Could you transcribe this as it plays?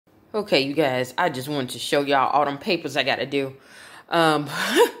Okay, you guys, I just wanted to show y'all all them papers I gotta do. I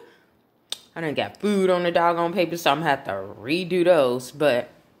done got food on the doggone paper, so I'm gonna have to redo those. But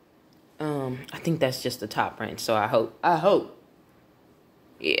I think that's just the top branch. So I hope,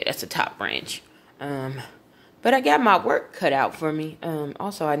 yeah, that's the top branch. But I got my work cut out for me.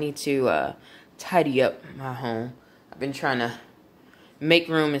 Also, I need to tidy up my home. I've been trying to make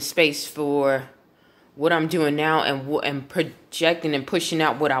room and space for what I'm doing now and projecting and pushing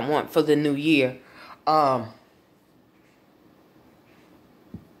out what I want for the new year. And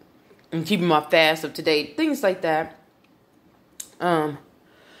keeping my fast up to date, things like that. I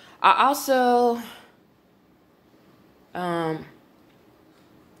also have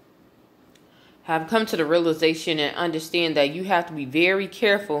come to the realization and understand that you have to be very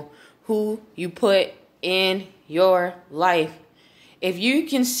careful who you put in your life. If you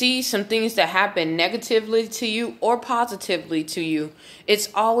can see some things that happen negatively to you or positively to you, it's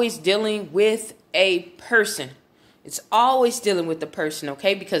always dealing with a person. It's always dealing with the person,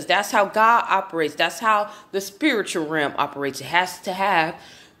 okay? Because that's how God operates. That's how the spiritual realm operates. It has to have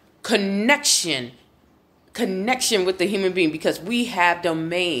connection with the human being, because we have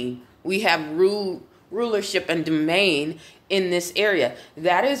domain. We have rulership and domain in this area.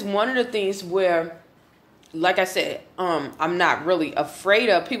 That is one of the things where, like I said, I'm not really afraid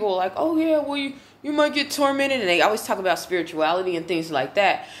of. People are like, oh yeah, well you might get tormented, and they always talk about spirituality and things like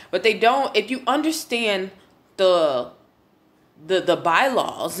that. But they don't. If you understand the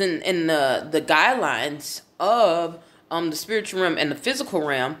bylaws and the guidelines of the spiritual realm and the physical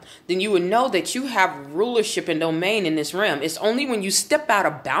realm, then you would know that you have rulership and domain in this realm. It's only when you step out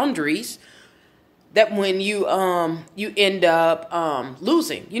of boundaries that when you end up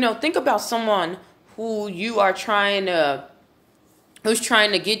losing. Think about someone who you are who's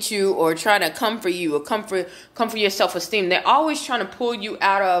trying to get you or trying to come for you or come for your self-esteem. They're always trying to pull you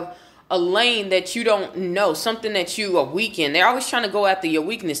out of a lane that you don't know, something that you are weak in. They're always trying to go after your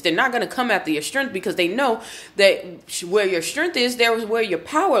weakness. They're not going to come after your strength, because they know that where your strength is, there is where your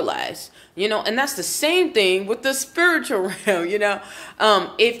power lies. And that's the same thing with the spiritual realm.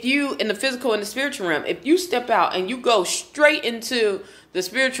 If you, in the physical and the spiritual realm, if you step out and you go straight into the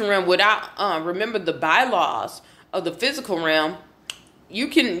spiritual realm without remember the bylaws of the physical realm, you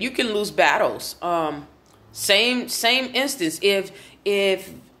can lose battles. Same instance.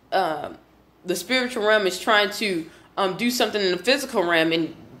 If the spiritual realm is trying to do something in the physical realm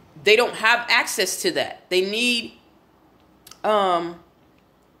and they don't have access to that, they need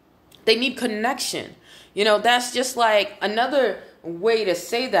connection. That's just like another way to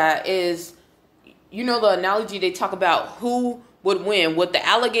say that is, the analogy they talk about, who would win? Would the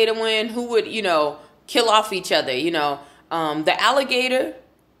alligator win? Who would, kill off each other? The alligator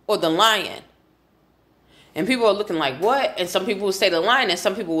or the lion? And people are looking like, what? And some people will say the lion, and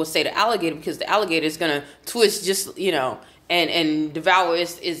some people will say the alligator, because the alligator is going to twist just, and devour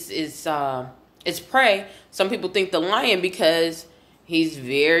its prey. Some people think the lion because he's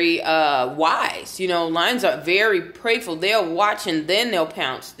very wise. Lions are very prayerful. They'll watch and then they'll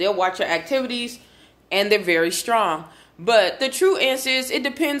pounce. They'll watch your activities, and they're very strong. But the true answer is it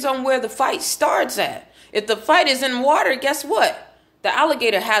depends on where the fight starts at. If the fight is in water, guess what? The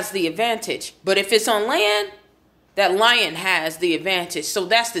alligator has the advantage. But if it's on land, that lion has the advantage. So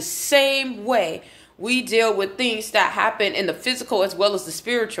that's the same way we deal with things that happen in the physical as well as the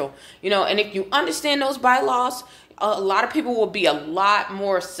spiritual. And if you understand those bylaws, a lot of people will be a lot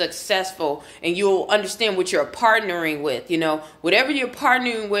more successful, and you'll understand what you're partnering with. Whatever you're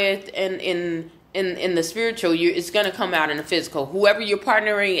partnering with in the spiritual, it's going to come out in the physical. Whoever you're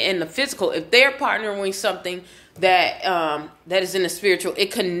partnering in the physical, if they're partnering with something that is in the spiritual,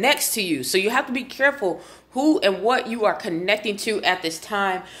 it connects to you. So you have to be careful who and what you are connecting to at this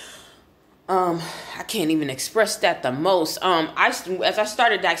time. I can't even express that the most. As I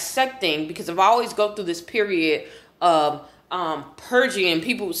started dissecting, because I've always go through this period of purging,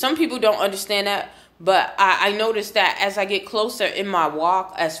 and some people don't understand that, but I noticed that as I get closer in my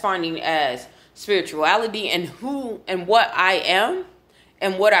walk, as finding as spirituality and who and what I am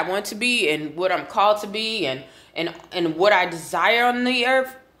and what I want to be and what I'm called to be and what I desire on the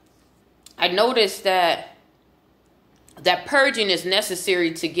earth, I noticed that purging is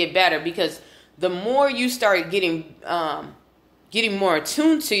necessary to get better, because the more you start getting more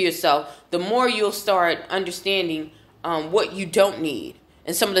attuned to yourself, the more you'll start understanding what you don't need,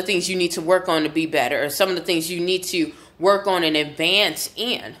 and some of the things you need to work on to be better, or some of the things you need to work on and advance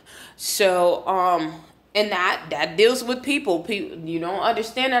in. So, and that deals with people. You don't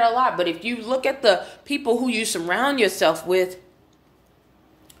understand that a lot, but if you look at the people who you surround yourself with,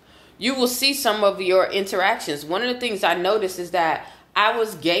 you will see some of your interactions. One of the things I noticed is that I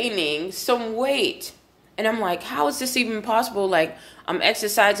was gaining some weight. And I'm like, how is this even possible? Like, I'm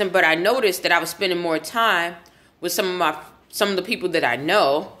exercising, but I noticed that I was spending more time with some of the people that I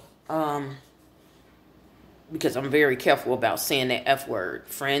know, because I'm very careful about saying that F word,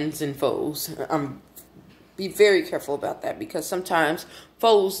 friends and foes. Be very careful about that, because sometimes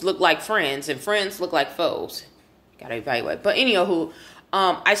foes look like friends and friends look like foes. Gotta evaluate. But anywho,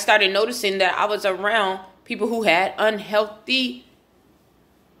 I started noticing that I was around people who had unhealthy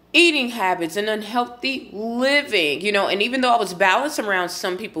eating habits and unhealthy living, and even though I was balanced around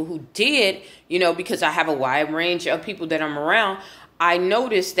some people who did, because I have a wide range of people that I'm around, I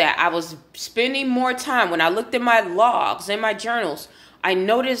noticed that I was spending more time. When I looked at my logs and my journals, I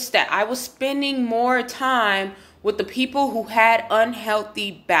noticed that I was spending more time with the people who had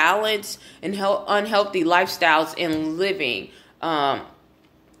unhealthy balance and unhealthy lifestyles and living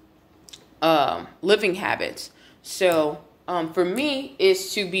habits. So for me,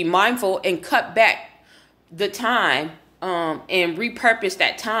 is to be mindful and cut back the time and repurpose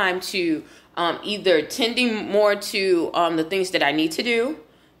that time to either tending more to the things that I need to do,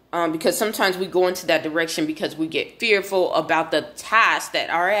 because sometimes we go into that direction because we get fearful about the tasks that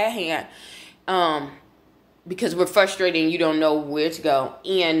are at hand, because we're frustrated and you don't know where to go.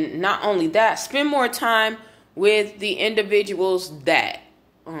 And not only that, spend more time with the individuals that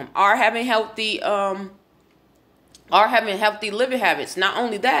are having healthy living habits. Not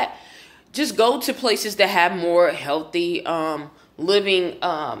only that, just go to places that have more healthy living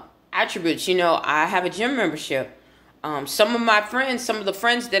attributes. I have a gym membership. Some of the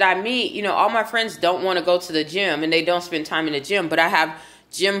friends that I meet, all my friends don't want to go to the gym and they don't spend time in the gym. But I have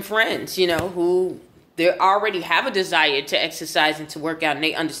gym friends, who they already have a desire to exercise and to work out, and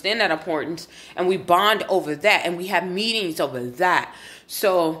they understand that importance, and we bond over that, and we have meetings over that.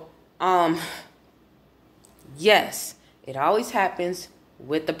 So, yes, it always happens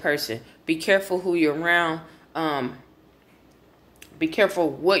with the person. Be careful who you're around. Be careful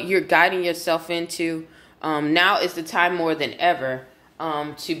what you're guiding yourself into. Now is the time more than ever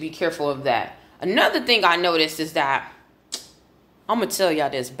to be careful of that. Another thing I noticed is that, I'm going to tell y'all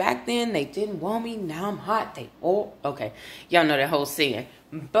this. Back then, they didn't want me. Now I'm hot. Okay. Y'all know that whole saying.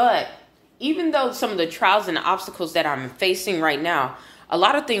 But even though some of the trials and the obstacles that I'm facing right now, a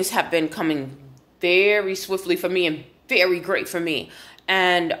lot of things have been coming very swiftly for me and very great for me.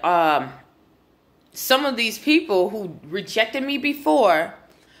 And some of these people who rejected me before,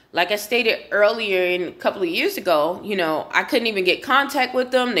 like I stated earlier in a couple of years ago, I couldn't even get contact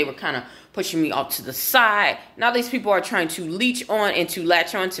with them. They were kind of pushing me off to the side. Now these people are trying to leech on and to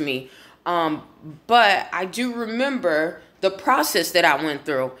latch on to me. But I do remember the process that I went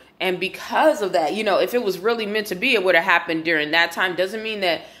through. And because of that, if it was really meant to be, it would have happened during that time. Doesn't mean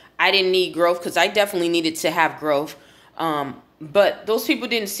that I didn't need growth, because I definitely needed to have growth. But those people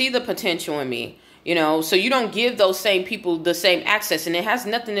didn't see the potential in me, so you don't give those same people the same access. And it has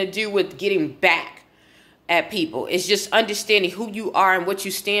nothing to do with getting back at people. It's just understanding who you are and what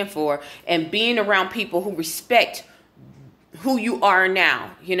you stand for, and being around people who respect who you are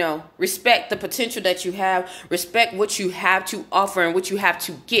now, respect the potential that you have, respect what you have to offer and what you have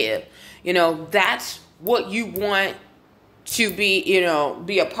to give. That's what you want to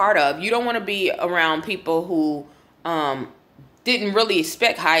be a part of. You don't want to be around people who didn't really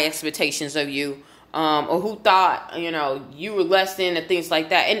expect high expectations of you, or who thought, you were less than, and things like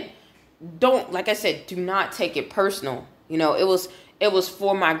that. And like I said, do not take it personal. It was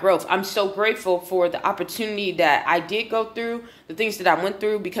for my growth. I'm so grateful for the opportunity that I did go through, the things that I went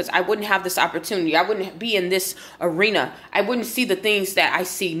through, because I wouldn't have this opportunity. I wouldn't be in this arena. I wouldn't see the things that I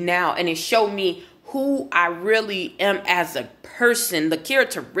see now. And it showed me who I really am as a person, the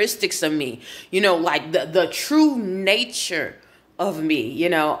characteristics of me, like the true nature of me.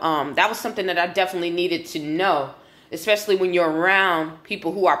 That was something that I definitely needed to know, especially when you're around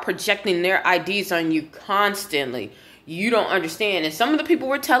people who are projecting their ideas on you constantly. You don't understand. And some of the people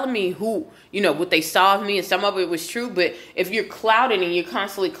were telling me what they saw of me, and some of it was true. But if you're clouded and you're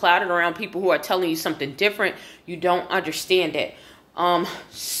constantly clouded around people who are telling you something different, you don't understand it.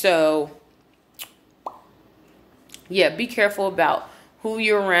 So yeah, be careful about who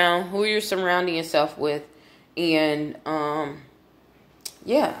you're around, who you're surrounding yourself with. And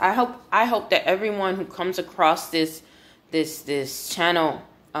yeah, I hope that everyone who comes across this channel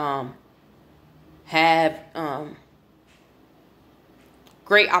have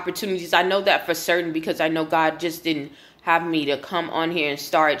great opportunities. I know that for certain, because I know God just didn't have me to come on here and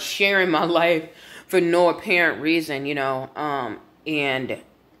start sharing my life for no apparent reason, and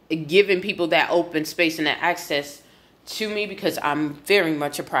giving people that open space and that access to me, because I'm very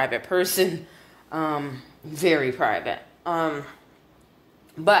much a private person, very private.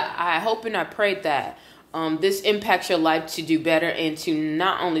 But I hope and I pray that this impacts your life to do better, and to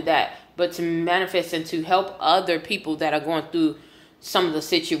not only that, but to manifest and to help other people that are going through some of the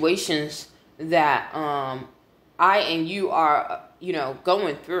situations that I and you are,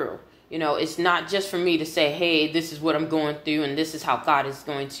 going through. It's not just for me to say, hey, this is what I'm going through and this is how God is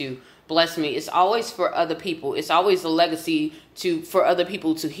going to bless me. It's always for other people. It's always a legacy for other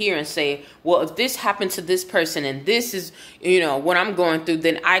people to hear and say, well, if this happened to this person and this is, what I'm going through,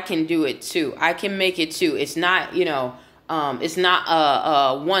 then I can do it too. I can make it too. It's not, it's not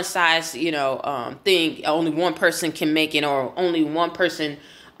a one size, thing. Only one person can make it, or only one person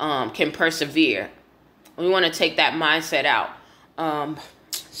can persevere. We want to take that mindset out.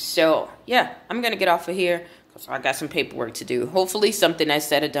 So yeah, I'm going to get off of here because I got some paperwork to do. Hopefully something I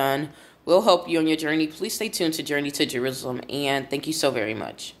said or done will help you on your journey. Please stay tuned to Journey to Jerusalem, and thank you so very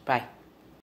much. Bye.